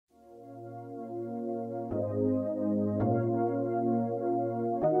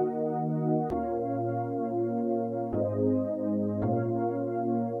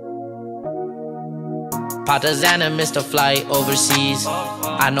Partisan and missed a flight overseas.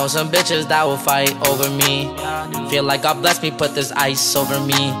 I know some bitches that will fight over me. Feel like God bless me, put this ice over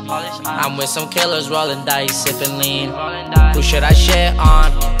me. I'm with some killers rolling dice, sipping lean. Who should I shit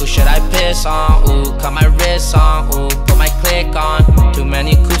on? Who should I piss on? Ooh, cut my wrist on. Ooh, put my click on. Too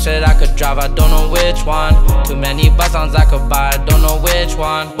many coupes that I could drive, I don't know which one. Too many buttons I could buy, I don't know which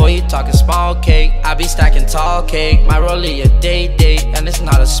one. Boy, you talking small cake, I be stacking tall cake. My rollie a day, and it's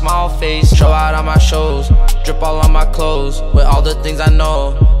not a small face. Show out on my shows, drip all on my clothes. With all the things I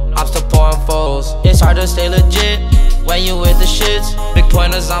know, I'm still pouring foes. It's hard to stay legit when you with the shits. Big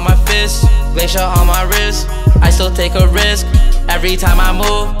pointers on my fist, glacier on my wrist. I still take a risk every time I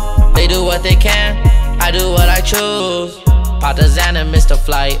move. They do what they can, I do what I choose. Partisan and missed a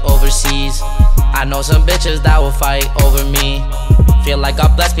flight overseas. I know some bitches that will fight over me. Feel like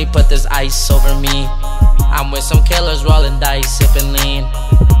God bless me, put this ice over me. I'm with some killers rolling dice, sipping lean.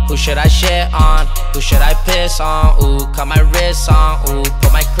 Who should I shit on? Who should I piss on? Ooh, cut my wrist on. Ooh,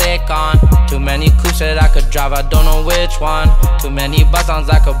 put my click on. Too many coupes that I could drive, I don't know which one. Too many buttons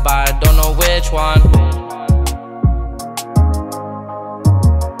I could buy, I don't know which one.